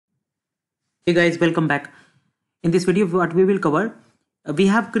Hey guys, welcome back. In this video, what we will cover, we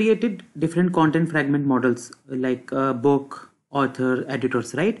have created different content fragment models like book, author,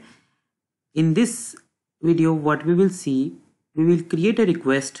 editors, right? In this video, what we will see, we will create a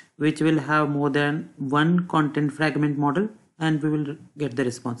request which will have more than one content fragment model and we will get the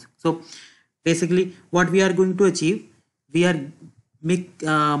response. So basically what we are going to achieve, we are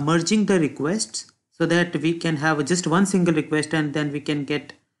merging the requests so that we can have just one single request and then we can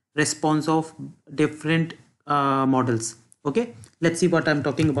get response of different models. Okay, let's see what I'm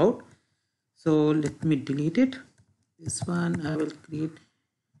talking about. So let me delete it. This one I will create,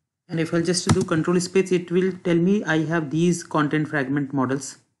 and if I'll just do control space, it will tell me I have these content fragment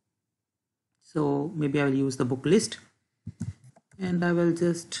models. So maybe I will use the book list and I will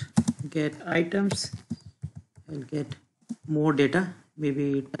just get items. I'll get more data,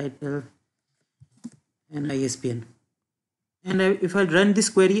 maybe title and ISBN. And if I run this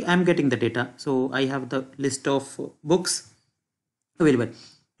query, I'm getting the data. So I have the list of books available.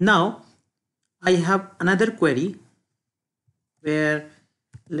 Now I have another query where,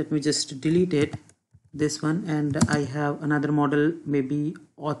 let me just delete it, this one, and I have another model, maybe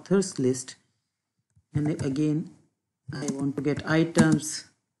authors list, and again I want to get items,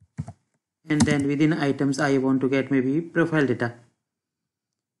 and then within items I want to get maybe profile data.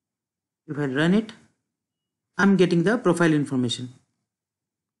 If I run it, I'm getting the profile information.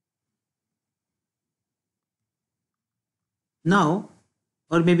 Now,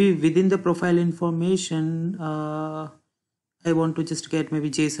 or maybe within the profile information, I want to just get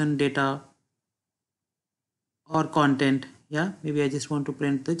maybe JSON data or content. Yeah, maybe I just want to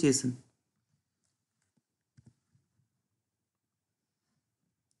print the JSON.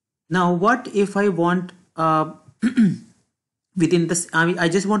 Now, what if I want within this, I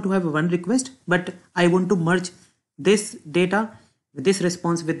just want to have one request, but I want to merge this data, this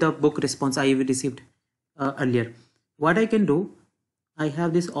response with the book response I received earlier. What I can do, I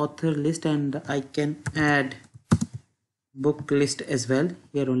have this author list and I can add book list as well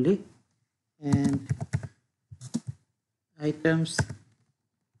here only, and items,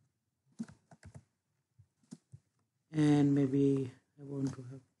 and maybe I want to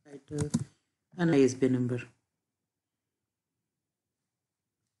have title and ISBN number.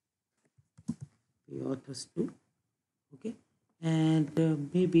 The authors too. Okay, and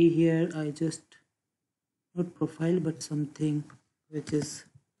maybe here I just not profile but something which is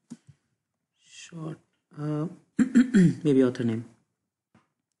short, maybe author name.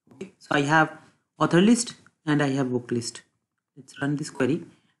 Okay, so I have author list and I have book list. Let's run this query,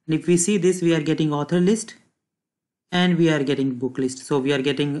 and if we see this, we are getting author list and we are getting book list. So we are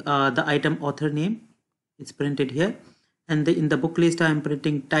getting the item author name, it's printed here, and in the book list I am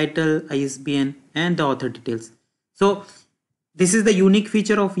printing title, ISBN and the author details. So this is the unique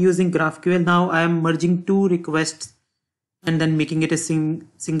feature of using GraphQL. Now I am merging two requests and then making it a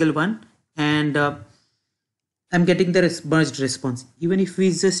single one, and I'm getting the merged response. Even if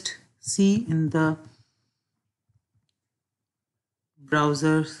we just see in the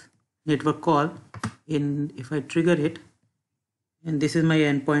browser's network call, if I trigger it, and this is my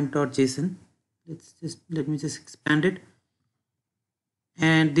endpoint.json, let me just expand it,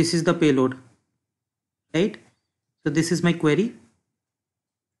 and this is the payload, right? So this is my query.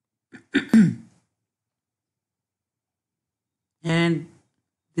 And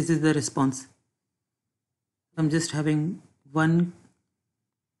this is the response. I'm just having one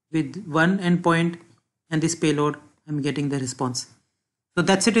with one endpoint and this payload, I'm getting the response. So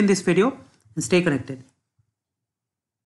that's it in this video, and stay connected.